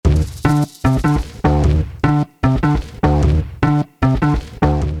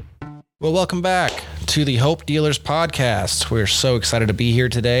Well, welcome back to the Hope Dealers podcast. We're so excited to be here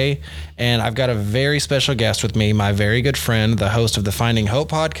today, and I've got a very special guest with me, my very good friend, the host of the Finding Hope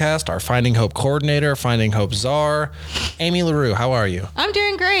podcast, our Finding Hope coordinator, Finding Hope czar, Amy LaRue. How are you? I'm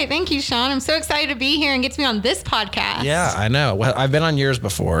doing great. Thank you, Sean. I'm so excited to be here and get to be on this podcast. Yeah, I know. Well, I've been on yours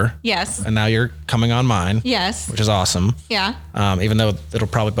before. Yes. And now you're coming on mine. Yes. Which is awesome. Yeah. Even though it'll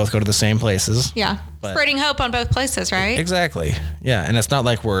probably both go to the same places. Yeah. Spreading hope on both places, right? Exactly. Yeah. And it's not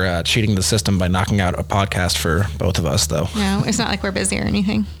like we're cheating the system by knocking out a podcast for both of us, though. No, it's not like we're busy or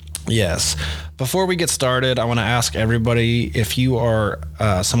anything. Yes. Before we get started, I want to ask everybody, if you are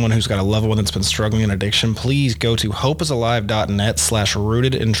someone who's got a loved one that's been struggling in addiction, please go to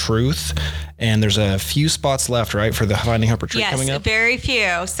hopeisalive.net/rooted in truth. And there's a few spots left, right, for the Finding Hope retreat coming up? Yes, very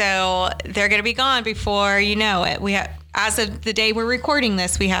few. So they're going to be gone before you know it. We have, as of the day we're recording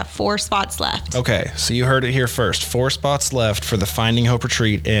this, we have 4 spots left. Okay, so you heard it here first. 4 spots left for the Finding Hope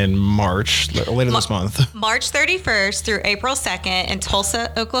retreat in March, later this month. March 31st through April 2nd in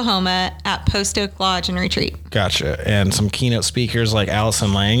Tulsa, Oklahoma at Post Oak Lodge and Retreat. Gotcha. And some keynote speakers like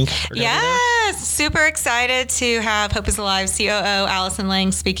Allison Lang. Yes, super excited to have Hope is Alive COO Allison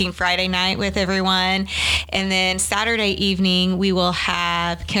Lang speaking Friday night with everyone. And then Saturday evening, we will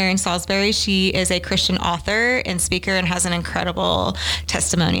have Karen Salisbury. She is a Christian author and speaker and has an incredible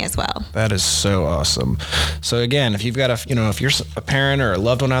testimony as well. That is so awesome. So again, if you've got if you're a parent or a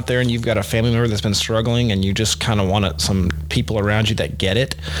loved one out there and you've got a family member that's been struggling and you just kind of want some people around you that get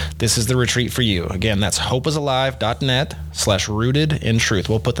it, this is the retreat for you. Again, that's hopeisalive.net/rooted in truth.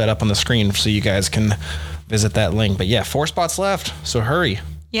 We'll put that up on the screen so you guys can visit that link. But yeah, 4 spots left. So hurry.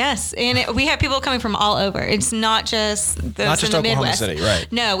 Yes, and we have people coming from all over. It's not just those in the Oklahoma Midwest. City, right?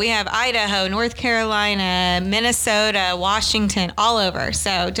 No, we have Idaho, North Carolina, Minnesota, Washington, all over.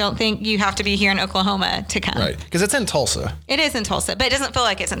 So don't think you have to be here in Oklahoma to come. Right, because it's in Tulsa. It is in Tulsa, but it doesn't feel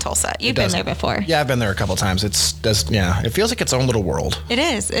like it's in Tulsa. You've been there before. Yeah, I've been there a couple of times. It feels like its own little world. It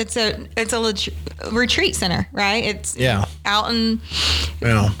is. It's a retreat center, right? It's out in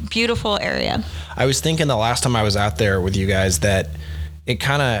beautiful area. I was thinking the last time I was out there with you guys that it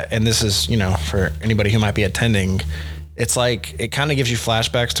kind of, and this is, for anybody who might be attending, it's like, it kind of gives you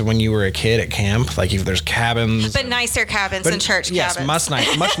flashbacks to when you were a kid at camp. Like if there's cabins. But nicer cabins than church cabins. Yes,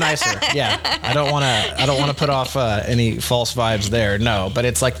 much nicer. Yeah. I don't want to put off any false vibes there. No, but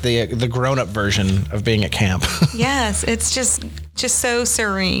it's like the grown-up version of being at camp. Yes. It's just so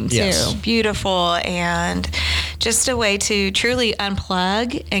serene too. Yes. Beautiful, and just a way to truly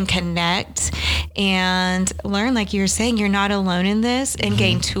unplug and connect and learn, like you were saying, you're not alone in this, and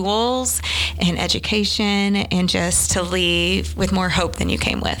gain tools and education and just to leave with more hope than you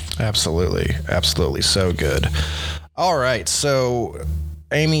came with. Absolutely. Absolutely. So good. All right. So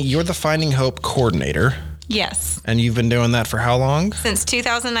Amy, you're the Finding Hope coordinator. Yes. And you've been doing that for how long? Since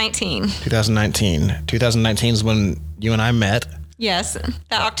 2019. 2019. 2019 is when you and I met. Yes.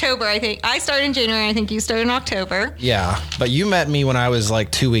 That October, I think. I started in January. I think you started in October. Yeah. But you met me when I was like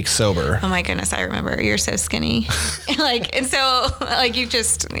 2 weeks sober. Oh my goodness. I remember. You're so skinny. You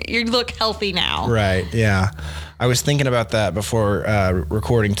look healthy now. Right. Yeah. I was thinking about that before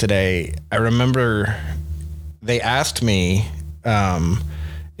recording today. I remember they asked me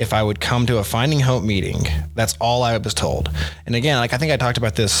if I would come to a Finding Hope meeting. That's all I was told. And again, I think I talked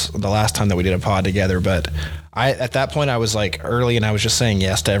about this the last time that we did a pod together, but at that point I was like early and I was just saying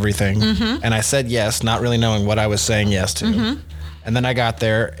yes to everything. And I said yes, not really knowing what I was saying yes to. And then I got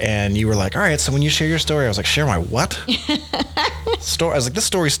there and you were like, all right, so when you share your story, I was like, share my what? Story? I was like, this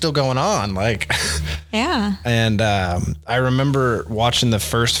story's still going on. Like, yeah. And I remember watching the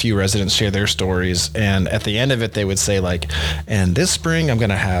first few residents share their stories. And at the end of it, they would say like, and this spring, I'm going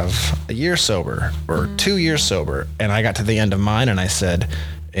to have a year sober or 2 years sober. And I got to the end of mine and I said,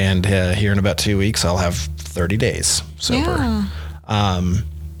 and here in about 2 weeks, I'll have 30 days sober. Yeah.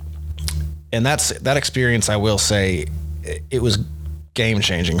 And that experience, I will say, it was game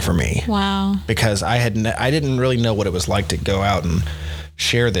changing for me. Wow. Because I didn't really know what it was like to go out and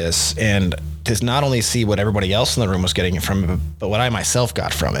share this and to not only see what everybody else in the room was getting from it, but what I myself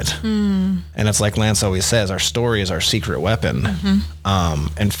got from it. And it's like Lance always says, our story is our secret weapon.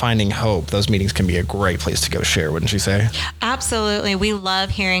 And Finding Hope, those meetings can be a great place to go share, wouldn't you say? Absolutely. We love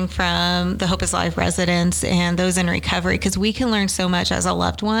hearing from the Hope is Alive residents and those in recovery, because we can learn so much as a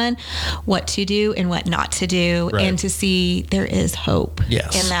loved one, what to do and what not to do, and to see there is hope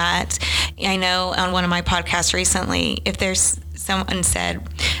in that. I know on one of my podcasts recently, if there's someone said,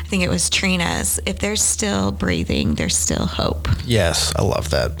 I think it was Trina's, if they're still breathing, there's still hope. Yes, I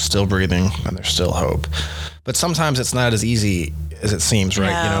love that. Still breathing and there's still hope. But sometimes it's not as easy as it seems,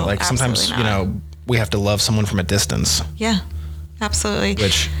 right? No, sometimes, we have to love someone from a distance. Yeah, absolutely.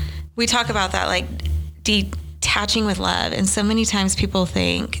 Which we talk about that, like detaching with love. And so many times people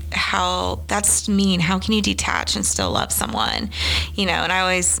think, how that's mean. How can you detach and still love someone? You know, and I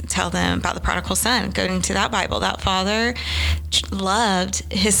always tell them about the prodigal son, going to that Bible. That father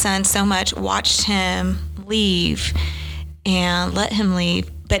loved his son so much, watched him leave and let him leave,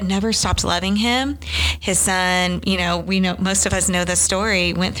 but never stopped loving him. His son, you know, we know, most of us know the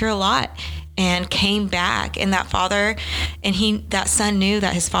story, went through a lot and came back. And that father, and that son knew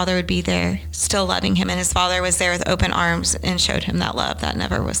that his father would be there still loving him. And his father was there with open arms and showed him that love that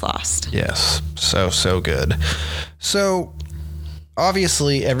never was lost. Yes. So good. So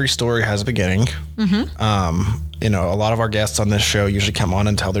obviously every story has a beginning. You know, a lot of our guests on this show usually come on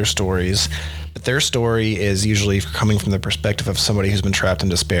and tell their stories, but their story is usually coming from the perspective of somebody who's been trapped in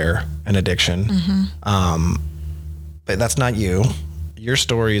despair and addiction. But that's not you. Your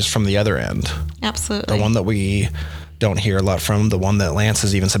story is from the other end. Absolutely. The one that we don't hear a lot from, the one that Lance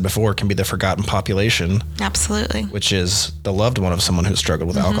has even said before can be the forgotten population. Absolutely. Which is the loved one of someone who's struggled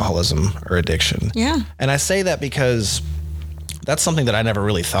with alcoholism or addiction. Yeah. And I say that because that's something that I never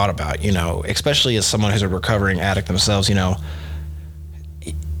really thought about, you know, especially as someone who's a recovering addict themselves. You know,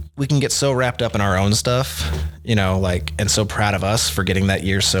 we can get so wrapped up in our own stuff, you know, like, and so proud of us for getting that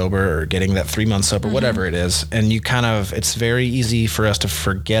year sober or getting that 3 months sober, whatever it is. And you kind of, it's very easy for us to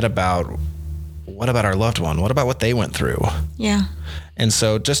forget about, what about our loved one? What about what they went through? Yeah. And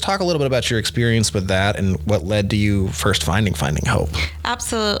so just talk a little bit about your experience with that and what led to you first finding hope.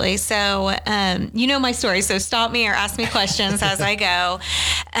 Absolutely. So, you know my story, so stop me or ask me questions as I go.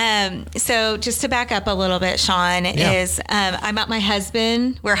 So just to back up a little bit, Sean, is I met my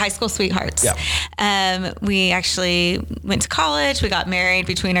husband. We're high school sweethearts. Yeah. We actually went to college. We got married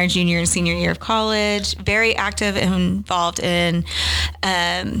between our junior and senior year of college. Very active and involved in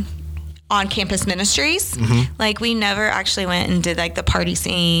on-campus ministries. Like, we never actually went and did like the party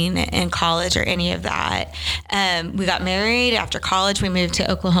scene in college or any of that. We got married after college. We moved to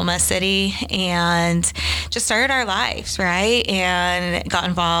Oklahoma City and just started our lives, right? And got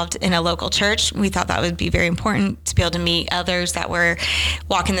involved in a local church. We thought that would be very important to be able to meet others that were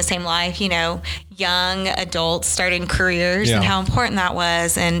walking the same life, you know, young adults starting careers and how important that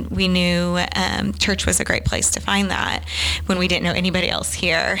was. And we knew church was a great place to find that when we didn't know anybody else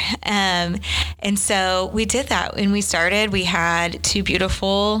here. And so we did that, and we had 2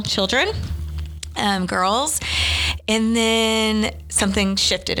 beautiful children, girls. And then something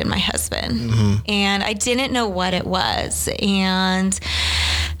shifted in my husband, and I didn't know what it was. And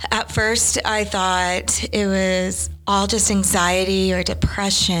at first I thought it was all just anxiety or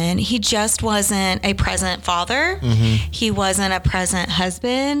depression. He just wasn't a present father. He wasn't a present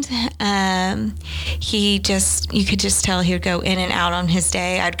husband. You could just tell he would go in and out on his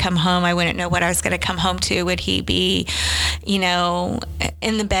day. I'd come home. I wouldn't know what I was going to come home to. Would he be, you know,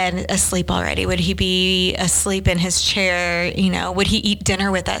 in the bed asleep already? Would he be asleep in his chair? You know, would he eat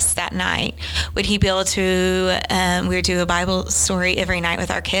dinner with us that night? Would he be able to, we would do a Bible story every night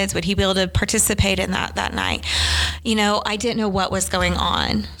with our kids. Would he be able to participate in that night? You know, I didn't know what was going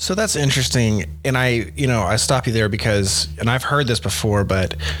on. So that's interesting. And I stop you there because, and I've heard this before,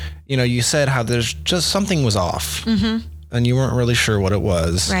 but, you know, you said how there's just something was off and you weren't really sure what it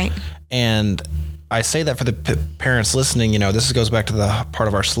was. Right. And I say that for the parents listening, you know, this goes back to the part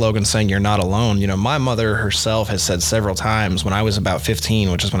of our slogan saying you're not alone. You know, my mother herself has said several times when I was about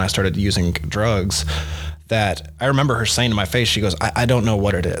 15, which is when I started using drugs, that I remember her saying to my face, she goes, I don't know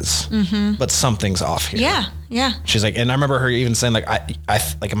what it is, but something's off here. Yeah. She's like, and I remember her even saying like,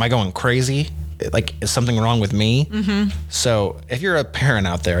 am I going crazy? Like, is something wrong with me? So if you're a parent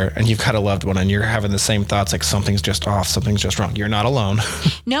out there and you've got a loved one and you're having the same thoughts, like something's just off, something's just wrong, you're not alone.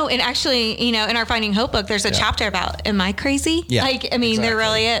 No, and actually, you know, in our Finding Hope book, there's a chapter about, am I crazy? Yeah, like, I mean, there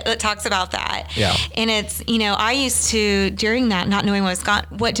really is. It talks about that. Yeah. And it's, you know, I used to, during that, not knowing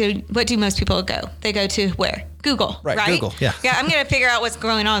what do most people go? They go to where? Google, right? Google, yeah. Yeah, I'm going to figure out what's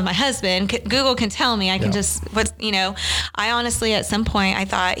going on with my husband. Google can tell me. I can just, I honestly, at some point, I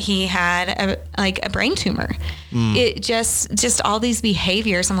thought he had a brain tumor. It just all these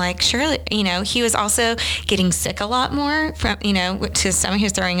behaviors. I'm like, surely, you know, he was also getting sick a lot more from, you know, to his stomach. He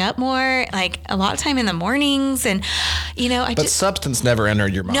was throwing up more, like a lot of time in the mornings. And, you know, But substance never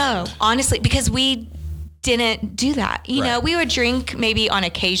entered your mind. No, honestly, because we didn't do that. You know, we would drink maybe on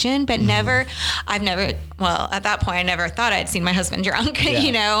occasion, but at that point, I never thought I'd seen my husband drunk,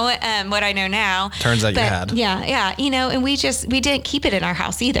 you know, what I know now. Turns out you had. Yeah. You know, and we didn't keep it in our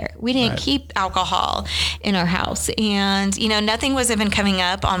house either. We didn't keep alcohol in our house. And, you know, nothing was even coming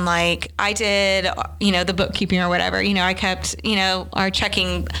up on like, I did, you know, the bookkeeping or whatever, you know, I kept, you know, our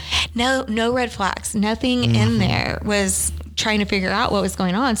checking, no red flags, nothing in there was trying to figure out what was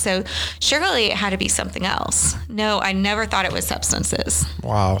going on. So surely it had to be something else. No, I never thought it was substances.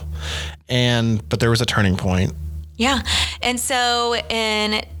 Wow. But there was a turning point. Yeah. And so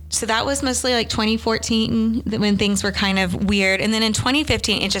that was mostly like 2014 when things were kind of weird. And then in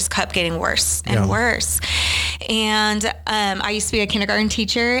 2015, it just kept getting worse and worse. And I used to be a kindergarten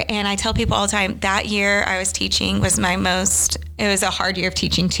teacher, and I tell people all the time that year I was teaching was it was a hard year of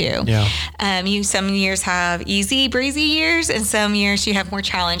teaching too. Yeah. Some years have easy breezy years, and some years you have more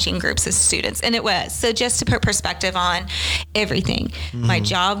challenging groups of students. And it was. So just to put perspective on everything, my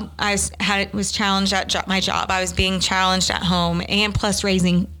job, was challenged at my job. I was being challenged at home, and plus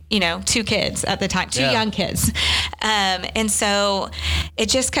raising 2 kids at the time, 2 young kids. And so it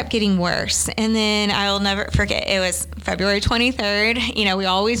just kept getting worse. And then I'll never forget, it was February 23rd. We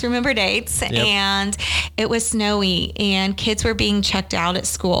always remember dates. Yep. And it was snowy, and kids were being checked out at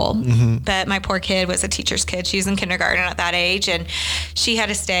school. Mm-hmm. But my poor kid was a teacher's kid. She was in kindergarten at that age, and she had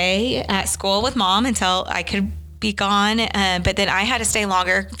to stay at school with mom until I could be gone. But then I had to stay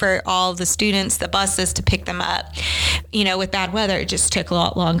longer for all the students, the buses, to pick them up. With bad weather, it just took a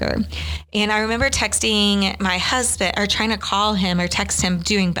lot longer. And I remember texting my husband, or trying to call him or text him,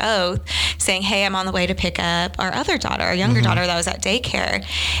 doing both, saying, hey, I'm on the way to pick up our other daughter, our younger daughter that was at daycare.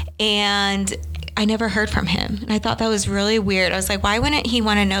 And I never heard from him. And I thought that was really weird. I was like, why wouldn't he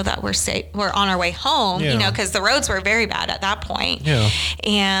want to know that we're safe, we're on our way home, because the roads were very bad at that point. Yeah.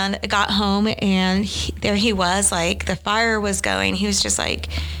 And I got home, and there he was, like the fire was going. He was just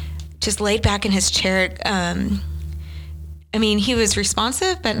laid back in his chair. He was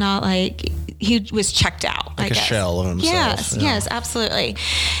responsive, but not like he was checked out. Like I guess. Shell of himself. Yes, absolutely.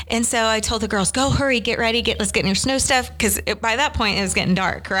 And so I told the girls, go hurry, get ready, let's get in your snow stuff. Because by that point it was getting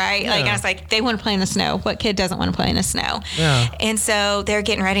dark, right? Yeah. I was like, they want to play in the snow. What kid doesn't want to play in the snow? Yeah. And so they're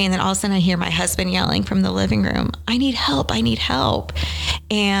getting ready. And then all of a sudden I hear my husband yelling from the living room, I need help.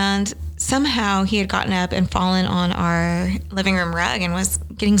 And somehow he had gotten up and fallen on our living room rug and was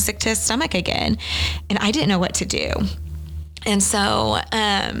getting sick to his stomach again. And I didn't know what to do. And so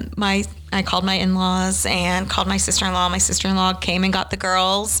I called my in-laws and called my sister-in-law. My sister-in-law came and got the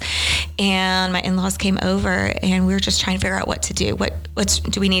girls, and my in-laws came over, and we were just trying to figure out what to do.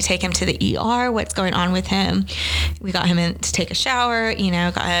 Do we need to take him to the ER? What's going on with him? We got him in to take a shower,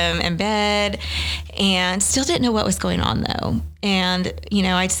 got him in bed, and still didn't know what was going on though. And,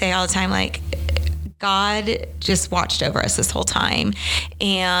 I'd say all the time, like, God just watched over us this whole time.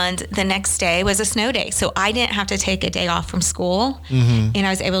 And the next day was a snow day. So I didn't have to take a day off from school. Mm-hmm. And I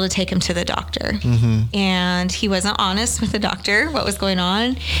was able to take him to the doctor. Mm-hmm. And he wasn't honest with the doctor what was going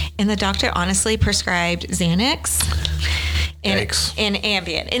on. And the doctor honestly prescribed Xanax and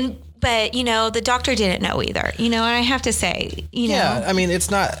Ambien. But, the doctor didn't know either, and I have to say, Yeah,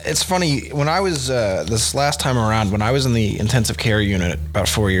 it's funny. When I was, this last time around, when I was in the intensive care unit about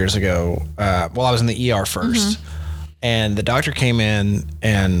 4 years ago, I was in the ER first. Mm-hmm. And the doctor came in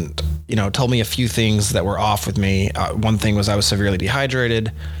and, told me a few things that were off with me. One thing was I was severely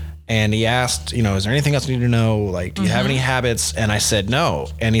dehydrated. And he asked, is there anything else you need to know? Like, do you have any habits? And I said, no.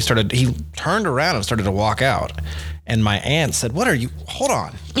 And he turned around and started to walk out. And my aunt said, hold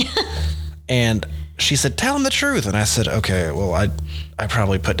on. And she said, tell him the truth. And I said, okay, well, I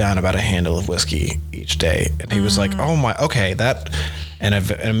probably put down about a handle of whiskey each day. And he was like, oh my, okay, that. And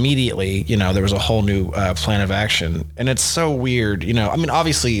immediately, there was a whole new plan of action. And it's so weird,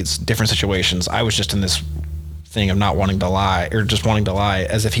 obviously it's different situations. I was just in this thing of not wanting to lie, or just wanting to lie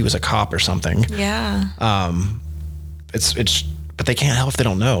as if he was a cop or something. Yeah. But they can't help if they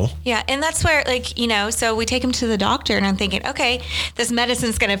don't know. Yeah. And that's where, so we take him to the doctor, and I'm thinking, okay, this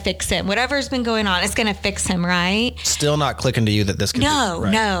medicine's going to fix him. Whatever's been going on, it's going to fix him, right? Still not clicking to you that this could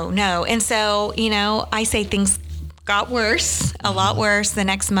No. And so, I say things got worse, a lot worse the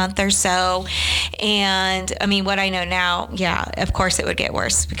next month or so. And what I know now, of course it would get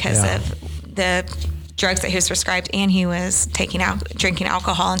worse because of the drugs that he was prescribed, and he was drinking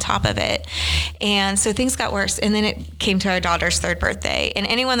alcohol on top of it. And so things got worse. And then it came to our daughter's 3rd birthday. And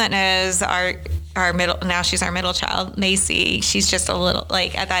anyone that knows now she's our middle child, Macy, she's just a little,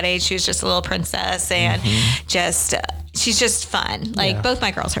 at that age, she was just a little princess, and she's just fun. Both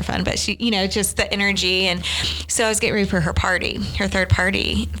my girls are fun, but she, just the energy. And so I was getting ready for her party, her 3rd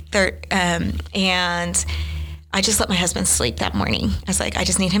party, and I just let my husband sleep that morning. I was like, I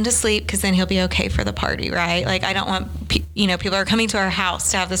just need him to sleep because then he'll be okay for the party, right? Like, I don't want, people are coming to our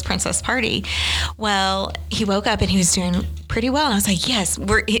house to have this princess party. Well, he woke up and he was doing pretty well. And I was like, yes,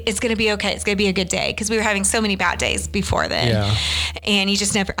 it's going to be okay. It's going to be a good day. Because we were having so many bad days before then. Yeah. And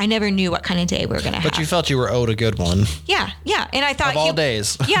I never knew what kind of day we were going to have. But you felt you were owed a good one. Yeah. And I thought of all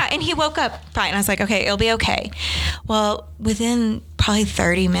days. Yeah. And he woke up fine. And I was like, okay, it'll be okay. Well, within probably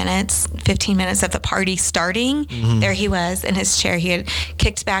 30 minutes, 15 minutes of the party starting, there he was in his chair. He had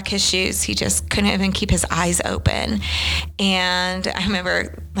kicked back his shoes. He just couldn't even keep his eyes open. And I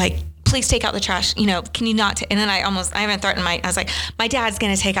remember, like, please take out the trash. Can you not? And then I even threatened I was like, my dad's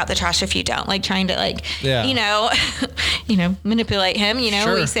going to take out the trash if you don't. Like, trying to, like, manipulate him.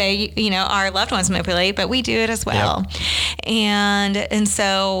 Sure. We say, our loved ones manipulate, but we do it as well. Yep. And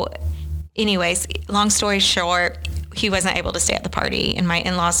so, anyways, long story short, he wasn't able to stay at the party, and my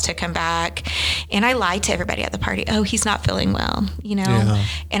in-laws took him back. And I lied to everybody at the party. Oh, he's not feeling well, Yeah.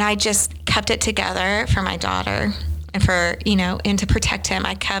 And I just kept it together for my daughter and for, and to protect him.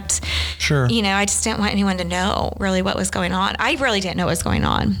 I kept, sure. I just didn't want anyone to know really what was going on. I really didn't know what was going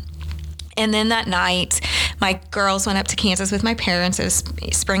on. And then that night, my girls went up to Kansas with my parents. It was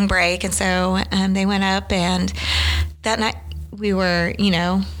spring break. And so they went up, and that night we were,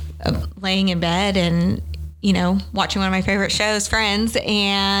 laying in bed and, watching one of my favorite shows, Friends,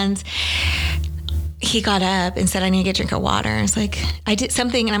 and he got up and said, I need to get a drink of water. And I was like, I did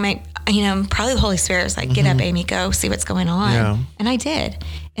something, and I'm like, probably the Holy Spirit was like, get up, Amy, go see what's going on. Yeah. And I did.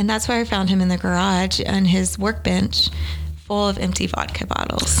 And that's where I found him in the garage on his workbench full of empty vodka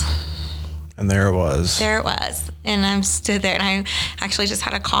bottles. And there it was. And I stood there, and I actually just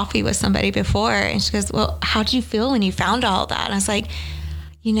had a coffee with somebody before. And she goes, well, how did you feel when you found all that? And I was like,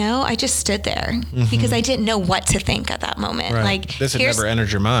 I just stood there because I didn't know what to think at that moment. Right. Like, this had never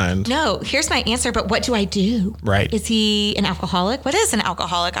entered your mind. No, here's my answer, but what do I do? Right. Is he an alcoholic? What is an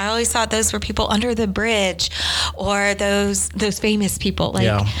alcoholic? I always thought those were people under the bridge, or those famous people. Like,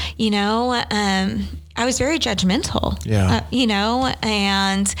 I was very judgmental. Yeah.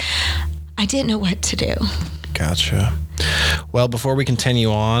 And I didn't know what to do. Gotcha. Well, before we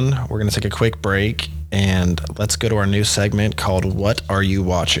continue on, we're going to take a quick break, and let's go to our new segment called What Are You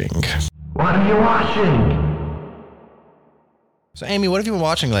Watching? What are you watching? So, Amy, what have you been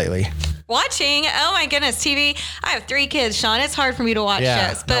watching lately? Watching? Oh my goodness, TV. I have 3 kids, Sean. It's hard for me to watch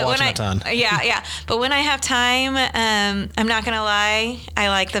shows. But when a ton. Yeah. But when I have time, I'm not gonna lie, I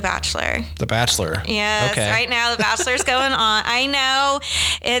like The Bachelor. The Bachelor. Yes. Okay. Right now, The Bachelor's going on. I know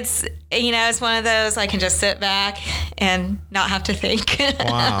it's one of those I can just sit back and not have to think.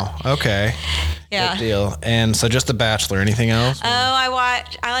 Wow. Okay. Yeah. Good deal. And so just The Bachelor. Anything else? Oh, I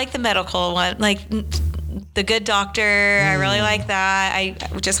like the medical one, like The Good Doctor. I really like that. I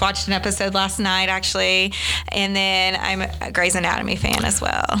just watched an episode last night, actually. And then I'm a Grey's Anatomy fan as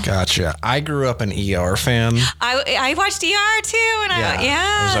well. Gotcha. I grew up an ER fan. I watched ER too. And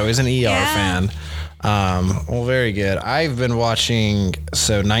I was always an ER fan. Well, very good. I've been watching,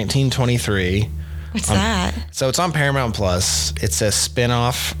 1923. What's that? So it's on Paramount Plus. It's a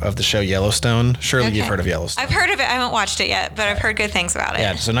spin-off of the show Yellowstone. Surely you've heard of Yellowstone. I've heard of it. I haven't watched it yet, but I've heard good things about it.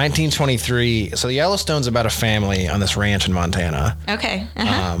 Yeah, so 1923. So Yellowstone's about a family on this ranch in Montana. Okay.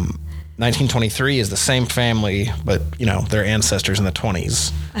 1923 is the same family, but, their ancestors in the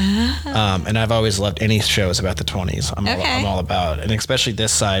 20s. And I've always loved any shows about the 20s. I'm all about it. And especially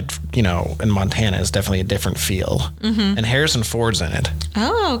this side, in Montana is definitely a different feel. Mm-hmm. And Harrison Ford's in it.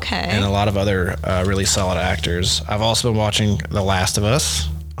 Oh, okay. And a lot of other really solid actors. I've also been watching The Last of Us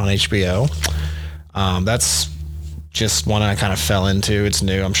on HBO. That's just one I kind of fell into. It's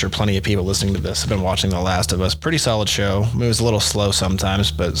new. I'm sure plenty of people listening to this have been watching The Last of Us. Pretty solid show. Moves a little slow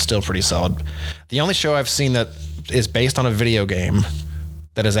sometimes, but still pretty solid. The only show I've seen that is based on a video game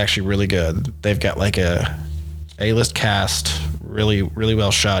that is actually really good. They've got like a A-list cast, really, really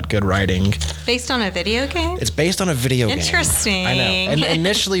well shot, good writing. Based on a video game? It's based on a video game. Interesting. I know. And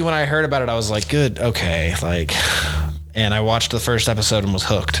initially when I heard about it, I was like, good, okay. And I watched the first episode and was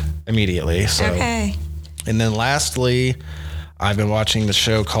hooked immediately. So. Okay. And then lastly, I've been watching the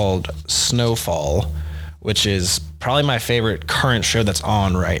show called Snowfall, which is probably my favorite current show that's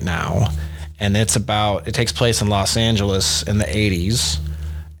on right now. And it takes place in Los Angeles in the 80s.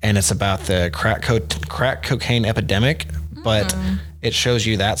 And it's about the crack cocaine epidemic, but it shows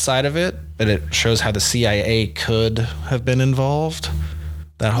you that side of it, but it shows how the CIA could have been involved.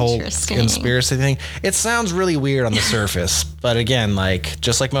 That whole conspiracy thing. It sounds really weird on the surface, but again,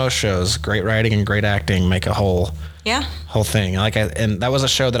 just like most shows, great writing and great acting make a whole thing. And that was a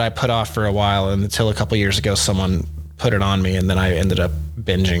show that I put off for a while, and until a couple years ago, someone put it on me, and then I ended up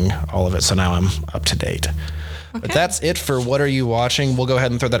binging all of it. So now I'm up to date. But that's it for What Are You Watching? We'll go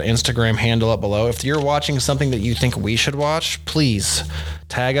ahead and throw that Instagram handle up below. If you're watching something that you think we should watch, please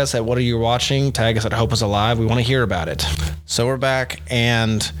tag us at What Are You Watching? Tag us at Hope Is Alive. We want to hear about it. So we're back,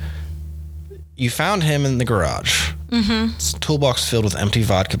 and you found him in the garage. Mm-hmm. It's a toolbox filled with empty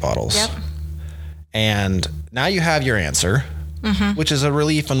vodka bottles. Yep. And now you have your answer, which is a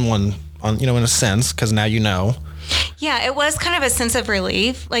relief in a sense, because now you know. Yeah, it was kind of a sense of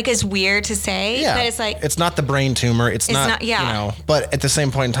relief. Like, it's weird to say, but it's like... It's not the brain tumor. It's not, but at the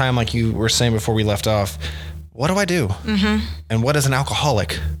same point in time, like you were saying before we left off, what do I do? Mm-hmm. And what is an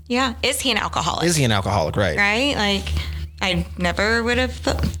alcoholic? Yeah. Is he an alcoholic? Is he an alcoholic, right? Right? Like, I never would have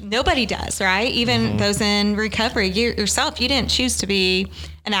thought. Nobody does, right? Even those in recovery. You yourself, you didn't choose to be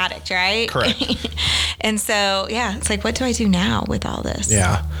an addict, right? Correct. And so, yeah, it's like, what do I do now with all this?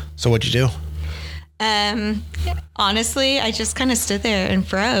 Yeah. So what'd you do? Honestly, I just kind of stood there and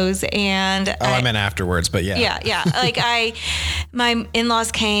froze. And I meant afterwards, but yeah. Yeah. Like my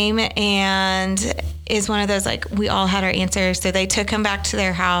in-laws came, and is one of those, like, we all had our answers. So they took him back to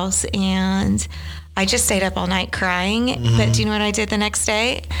their house, and I just stayed up all night crying. But do you know what I did the next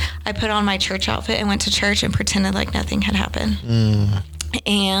day? I put on my church outfit and went to church and pretended like nothing had happened.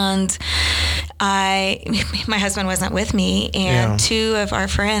 And my husband wasn't with me, and two of our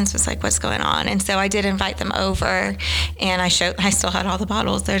friends was like, what's going on? And so I did invite them over, and I still had all the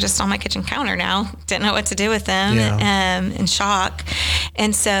bottles. They're just on my kitchen counter now. Didn't know what to do with them, in shock.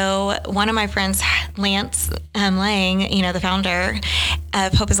 And so one of my friends, Lance Lang, the founder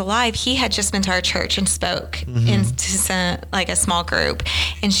of Hope Is Alive, he had just been to our church and spoke into a small group,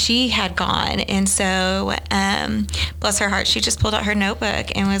 and she had gone. And so, bless her heart, she just pulled out her notebook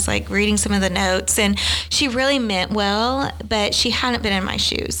and was like reading some of the notes, and she really meant well, but she hadn't been in my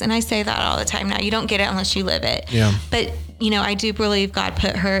shoes. And I say that all the time now. You don't get it unless you live it. Yeah. But, I do believe God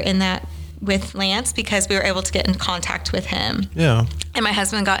put her in that with Lance, because we were able to get in contact with him. Yeah. And my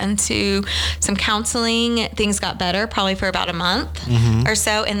husband got into some counseling. Things got better probably for about a month or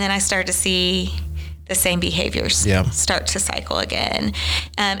so. And then I started to see the same behaviors start to cycle again.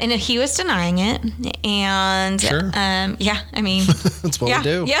 And he was denying it. And I mean, that's what we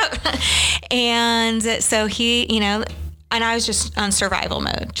do. Yep. And so he, and I was just on survival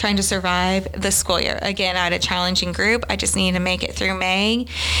mode, trying to survive the school year. Again, I had a challenging group. I just needed to make it through May,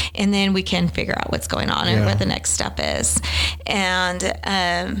 and then we can figure out what's going on and what the next step is. And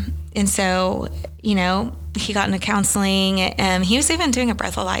so, he got into counseling. He was even doing a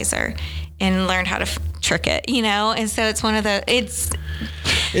breathalyzer and learned how to trick it, And so it's one of the, Isn't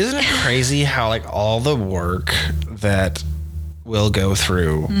it crazy how like all the work that we'll go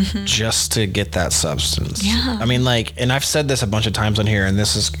through just to get that substance? Yeah. I mean, like, and I've said this a bunch of times on here, and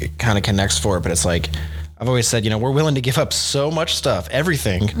this is kind of connects for it, but it's like, I've always said, we're willing to give up so much stuff,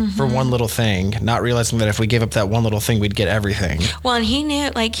 everything for one little thing, not realizing that if we gave up that one little thing, we'd get everything. Well, and he knew,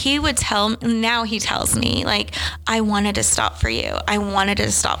 like, he would now he tells me, like, I wanted to stop for you. I wanted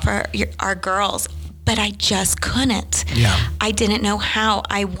to stop for our girls, but I just couldn't. Yeah. I didn't know how.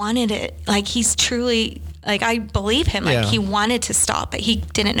 I wanted it. Like, he's truly, like, I believe him. Like, he wanted to stop, but he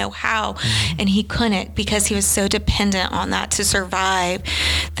didn't know how. And he couldn't, because he was so dependent on that to survive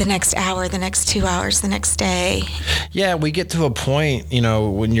the next hour, the next 2 hours, the next day. Yeah, we get to a point,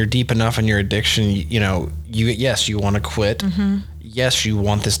 when you're deep enough in your addiction, you want to quit. Yes, you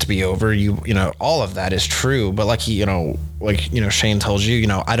want this to be over. All of that is true. But like, Shane told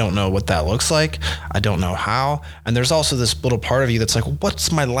you, I don't know what that looks like. I don't know how. And there's also this little part of you that's like,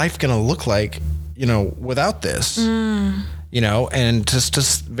 what's my life going to look like, without this? And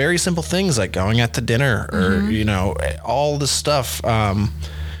just very simple things like going out to dinner or, all this stuff.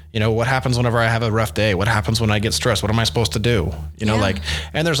 What happens whenever I have a rough day? What happens when I get stressed? What am I supposed to do?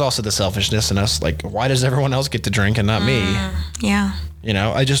 And there's also the selfishness in us. Like, why does everyone else get to drink and not me? Yeah.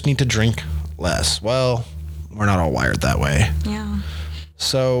 I just need to drink less. Well, we're not all wired that way. Yeah.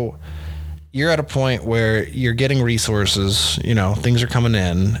 So you're at a point where you're getting resources, things are coming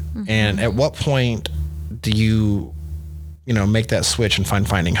in. And at what point do you, make that switch and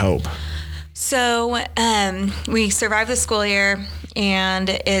finding hope? So we survived the school year, and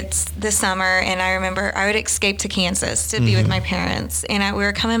it's the summer, and I remember I would escape to Kansas to be with my parents, and we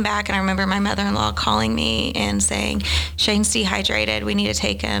were coming back, and I remember my mother-in-law calling me and saying, Shane's dehydrated, we need to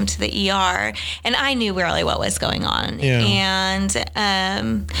take him to the ER, and I knew really what was going on. And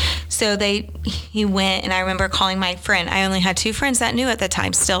so he went, and I remember calling my friend. I only had two friends that knew at the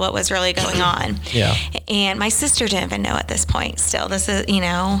time still what was really going on. And my sister didn't even know at this point still. This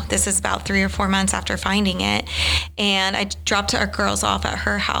is about 3 or 4 months after finding it. And I dropped our girls off at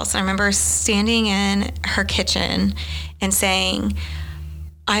her house. I remember standing in her kitchen and saying,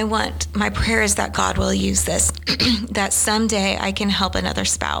 my prayer is that God will use this, that someday I can help another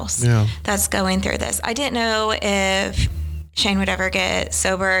spouse that's going through this. I didn't know if Shane would ever get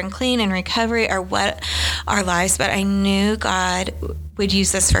sober and clean and recovery or what our lives, but I knew God would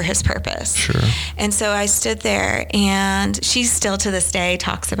use this for his purpose. Sure. And so I stood there, and she still to this day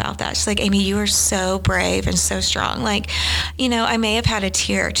talks about that. She's like, Amy, you were so brave and so strong. Like, I may have had a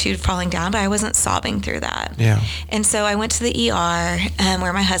tear or two falling down, but I wasn't sobbing through that. Yeah. And so I went to the ER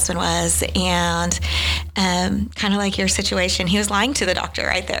where my husband was, and kind of like your situation, he was lying to the doctor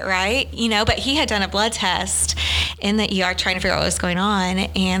right there, right? But he had done a blood test in the ER trying to figure out what was going on.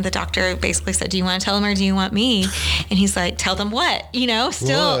 And the doctor basically said, do you want to tell him or do you want me? And he's like, tell them what?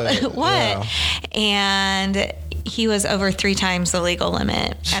 Still what? Yeah. And he was over 3 times the legal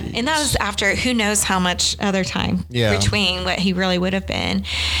limit. Jeez. And that was after who knows how much other time between what he really would have been.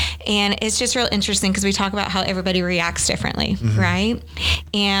 And it's just real interesting because we talk about how everybody reacts differently, right?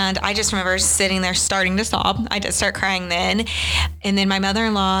 And I just remember sitting there starting to sob. I did start crying then. And then my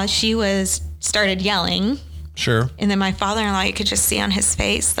mother-in-law, started yelling. Sure. And then my father-in-law, you could just see on his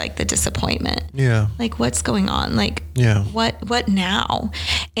face, like, the disappointment. Yeah. Like, what's going on? Like, what now?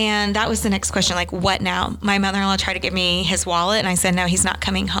 And that was the next question, like, what now? My mother-in-law tried to give me his wallet, and I said, no, he's not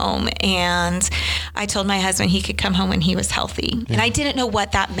coming home. And I told my husband he could come home when he was healthy. Yeah. And I didn't know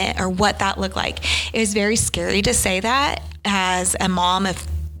what that meant or what that looked like. It was very scary to say that as a mom of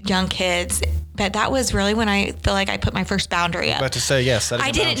young kids. But that was really when I feel like I put my first boundary up. About to say, yes.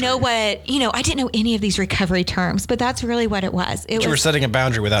 I didn't know I didn't know any of these recovery terms, but that's really what it was. You were setting a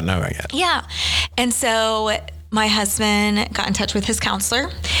boundary without knowing it. Yeah. And so my husband got in touch with his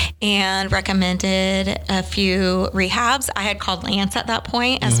counselor and recommended a few rehabs. I had called Lance at that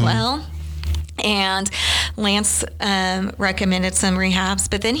point as well. And Lance recommended some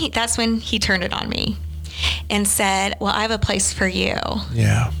rehabs, but then that's when he turned it on me and said, well, I have a place for you.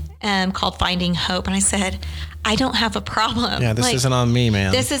 Yeah. Called Finding Hope. And I said, I don't have a problem. Yeah, this isn't on me,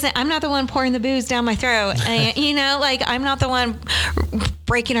 man. I'm not the one pouring the booze down my throat. And, I'm not the one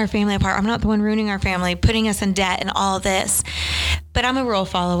breaking our family apart. I'm not the one ruining our family, putting us in debt and all of this. But I'm a rule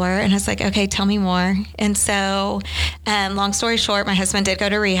follower. And I was like, okay, tell me more. And so, long story short, my husband did go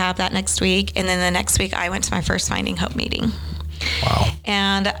to rehab that next week. And then the next week I went to my first Finding Hope meeting. Wow.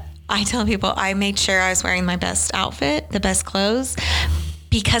 And I tell people I made sure I was wearing my best outfit, the best clothes,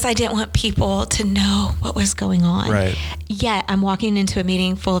 because I didn't want people to know what was going on. Right. Yet I'm walking into a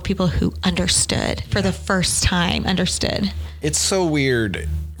meeting full of people who understood for the first time, It's so weird.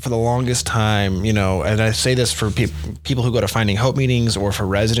 For the longest time, and I say this for people who go to Finding Hope meetings or for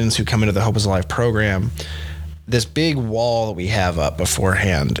residents who come into the Hope is Alive program, this big wall that we have up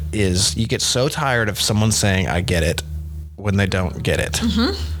beforehand is you get so tired of someone saying, I get it, when they don't get it.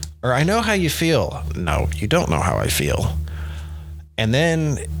 Or I know how you feel. No, you don't know how I feel. And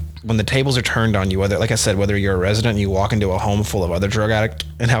then when the tables are turned on you, whether you're a resident and you walk into a home full of other drug addicts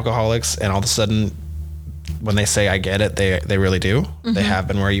and alcoholics, and all of a sudden when they say, I get it, they really do. They have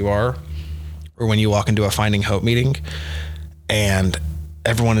been where you are. Or when you walk into a Finding Hope meeting and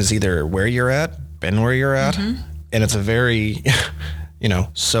everyone is either where you're at, been where you're at, and it's a very,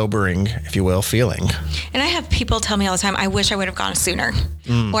 sobering, if you will, feeling. And I have people tell me all the time, I wish I would have gone sooner,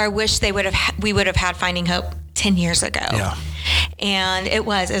 or I wish we would have had Finding Hope 10 years ago. Yeah. And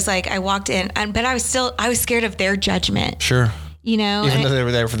it's like I walked in, but I was scared of their judgment. Sure. Even though they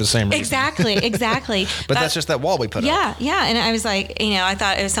were there for the same reason. Exactly. But that's just that wall we put up. Yeah. And I was like, I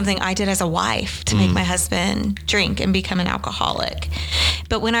thought it was something I did as a wife to make my husband drink and become an alcoholic.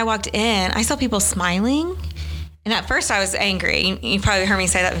 But when I walked in, I saw people smiling. And at first I was angry. You probably heard me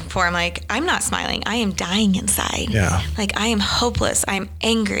say that before. I'm like, I'm not smiling. I am dying inside. Yeah. Like, I am hopeless. I am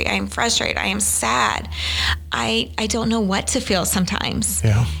angry. I am frustrated. I am sad. I don't know what to feel sometimes.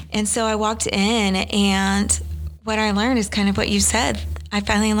 Yeah. And so I walked in, and what I learned is kind of what you said. I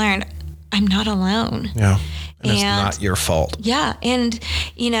finally learned I'm not alone. Yeah. And it's not your fault. Yeah. And,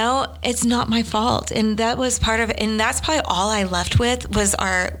 it's not my fault. And that was part of it. And that's probably all I left with was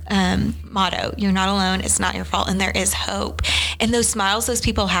our motto. You're not alone. It's not your fault. And there is hope. And those smiles those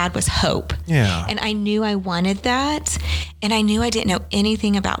people had was hope. Yeah. And I knew I wanted that. And I knew I didn't know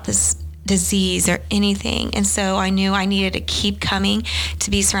anything about this disease or anything. And so I knew I needed to keep coming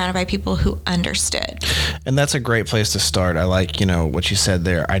to be surrounded by people who understood. And that's a great place to start. I like, what you said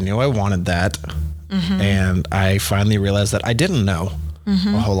there. I knew I wanted that. And I finally realized that I didn't know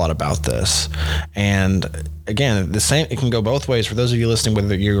a whole lot about this. And again, it can go both ways. For those of you listening,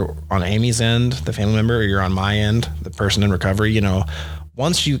 whether you're on Amy's end, the family member, or you're on my end, the person in recovery,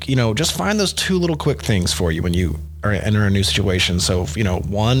 once you just find those two little quick things for you when you are enter a new situation. So,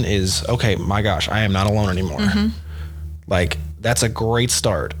 one is, okay, my gosh, I am not alone anymore. Like, that's a great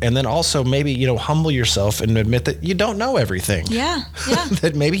start. And then also maybe, humble yourself and admit that you don't know everything. Yeah.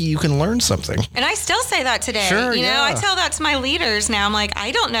 That maybe you can learn something. And I still say that today. Sure, I tell that to my leaders now. I'm like,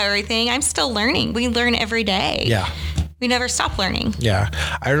 I don't know everything. I'm still learning. We learn every day. Yeah. We never stop learning. Yeah.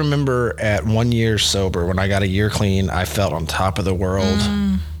 I remember at 1 year sober, when I got a year clean, I felt on top of the world.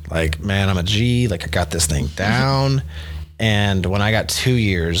 Like, man, I'm a G. Like, I got this thing down. And when I got 2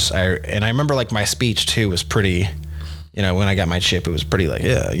 years, I remember like my speech too was pretty, when I got my chip, it was pretty like,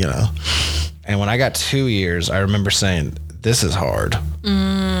 And when I got 2 years, I remember saying, this is hard.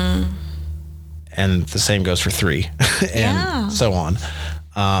 And the same goes for 3 and so on.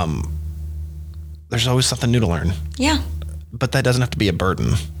 There's always something new to learn. Yeah. But that doesn't have to be a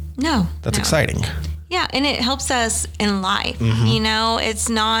burden. No. That's exciting. Yeah. And it helps us in life. It's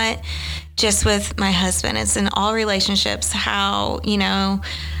not just with my husband. It's in all relationships, how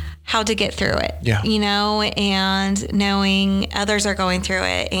to get through it, and knowing others are going through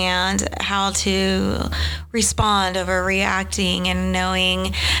it and how to respond over reacting and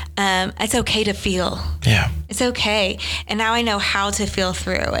knowing it's okay to feel. Yeah. It's okay. And now I know how to feel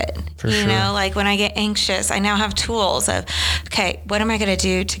through it. For sure. Like when I get anxious, I now have tools of, okay, what am I going to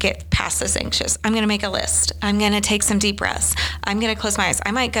do to get past this anxious? I'm going to make a list. I'm going to take some deep breaths. I'm going to close my eyes. I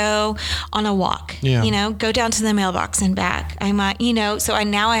might go on a walk, go down to the mailbox and back. I might, so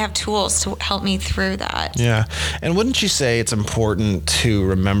I have tools to help me through that. Yeah. And wouldn't you say it's important to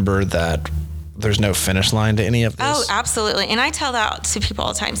remember that there's no finish line to any of this? Oh, absolutely. And I tell that to people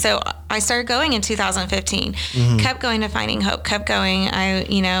all the time. So I started going in 2015, kept going to Finding Hope, kept going.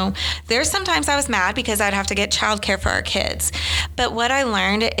 There's sometimes I was mad because I'd have to get childcare for our kids. But what I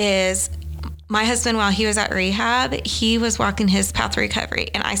learned is my husband, while he was at rehab, he was walking his path of recovery,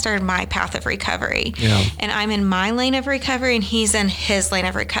 and I started my path of recovery. Yeah. And I'm in my lane of recovery, and he's in his lane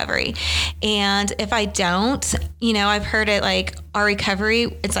of recovery. And if I don't, I've heard it like our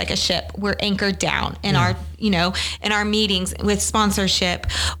recovery, it's like a ship. We're anchored down in our, in our meetings with sponsorship,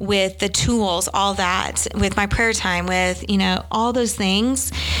 with the tools, all that, with my prayer time, with, all those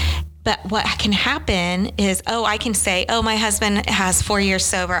things. But what can happen is, I can say, my husband has 4 years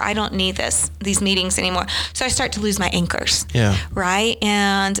sober. I don't need these meetings anymore. So I start to lose my anchors. Yeah. Right.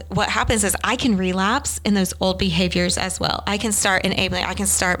 And what happens is I can relapse in those old behaviors as well. I can start enabling. I can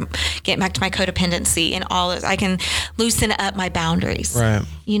start getting back to my codependency and all this. I can loosen up my boundaries. Right.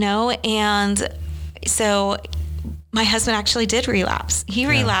 And so my husband actually did relapse. He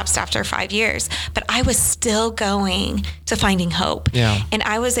relapsed after 5 years, but I was still going to Finding Hope. Yeah. And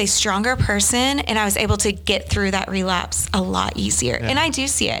I was a stronger person, and I was able to get through that relapse a lot easier. Yeah. And I do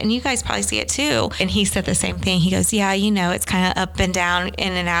see it, and you guys probably see it too. And he said the same thing. He goes, it's kind of up and down,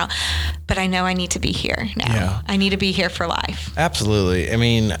 in and out, but I know I need to be here now. Yeah. I need to be here for life. Absolutely. I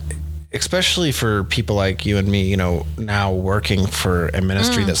mean, especially for people like you and me, now working for a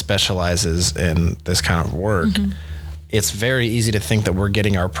ministry that specializes in this kind of work. It's very easy to think that we're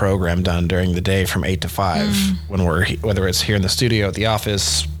getting our program done during the day from 8 to 5 when whether it's here in the studio, at the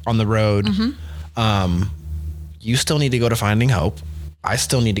office, on the road. You still need to go to Finding Hope. I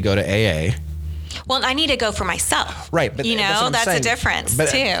still need to go to AA. Well, I need to go for myself. Right. But that's a difference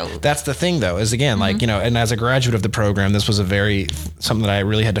too. That's the thing though, is again, like, and as a graduate of the program, this was something that I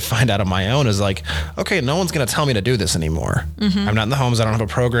really had to find out on my own, is like, okay, no one's going to tell me to do this anymore. I'm not in the homes. I don't have a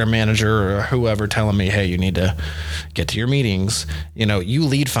program manager or whoever telling me, hey, you need to get to your meetings. You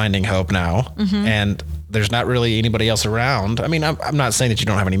lead Finding Hope now, and there's not really anybody else around. I mean, I'm not saying that you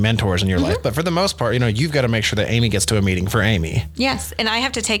don't have any mentors in your life, but for the most part, you've got to make sure that Amy gets to a meeting for Amy. Yes. And I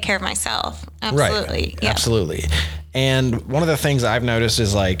have to take care of myself. Absolutely. Right. Yeah. Absolutely. And one of the things I've noticed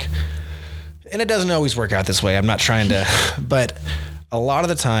is like, and it doesn't always work out this way. I'm not trying to, but a lot of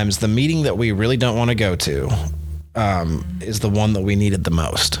the times the meeting that we really don't want to go to is the one that we needed the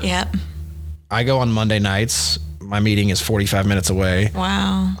most. Yep. I go on Monday nights. My meeting is 45 minutes away.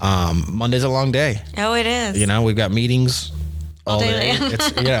 Wow. Monday's a long day. Oh, it is. We've got meetings all day.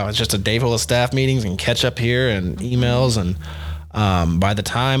 It's just a day full of staff meetings and catch up here and emails. And by the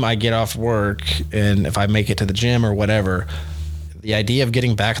time I get off work, and if I make it to the gym or whatever, the idea of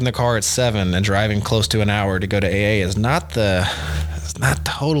getting back in the car at 7 and driving close to an hour to go to AA is not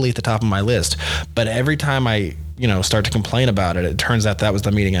totally at the top of my list. But every time I start to complain about it, it turns out that was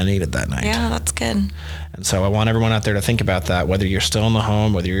the meeting I needed that night. Yeah, that's good. And so I want everyone out there to think about that, whether you're still in the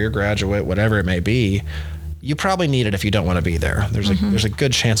home, whether you're a graduate, whatever it may be. You probably need it if you don't want to be there. There's a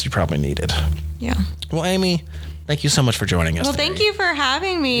good chance you probably need it. Yeah. Well, Amy, thank you so much for joining us. Well, today. thank you for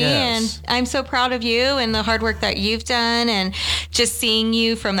having me. Yes. And I'm so proud of you and the hard work that you've done, and just seeing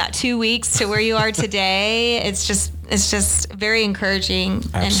you from that 2 weeks to where you are today. It's just very encouraging.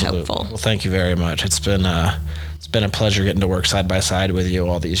 Absolutely. And hopeful. Well, thank you very much. It's been been a pleasure getting to work side by side with you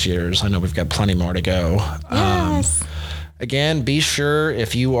all these years. I know we've got plenty more to go. Yes. Again, be sure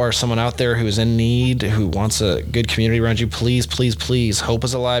if you are someone out there who is in need, who wants a good community around you, please,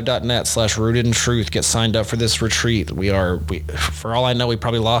 hopeisalive.net/rooted in truth. Get signed up for this retreat. We for all I know, we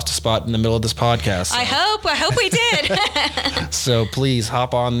probably lost a spot in the middle of this podcast. So. I hope we did. So please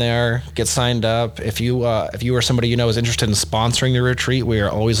hop on there, get signed up. If you are somebody you know is interested in sponsoring the retreat, we are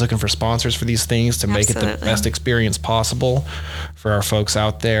always looking for sponsors for these things to make it the best experience possible for our folks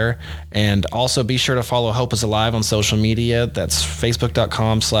out there. And also be sure to follow Hope is Alive on social media. That's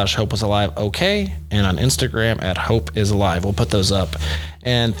facebook.com/hopeisalive. Okay. And on Instagram at Hope is Alive. We'll put those up.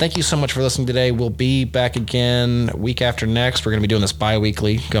 And thank you so much for listening today. We'll be back again week after next. We're going to be doing this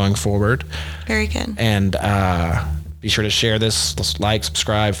bi-weekly going forward. Very good. And be sure to share this, like,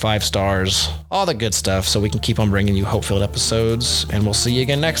 subscribe, 5 stars, all the good stuff so we can keep on bringing you hope-filled episodes. And we'll see you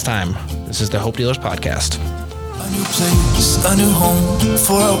again next time. This is the Hope Dealers Podcast. A new place, a new home,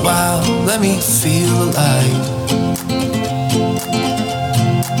 for a while, let me feel alive.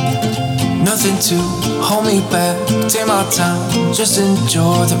 Nothing to hold me back, take my time, just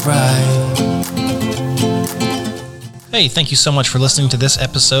enjoy the ride. Hey, thank you so much for listening to this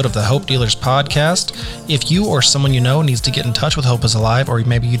episode of the Hope Dealers Podcast. If you or someone you know needs to get in touch with Hope is Alive, or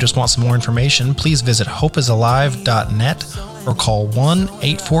maybe you just want some more information, please visit hopeisalive.net or call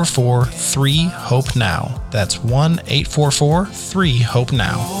 1-844-3-HOPE-NOW. That's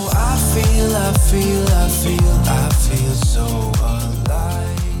 1-844-3-HOPE-NOW. Oh, I feel so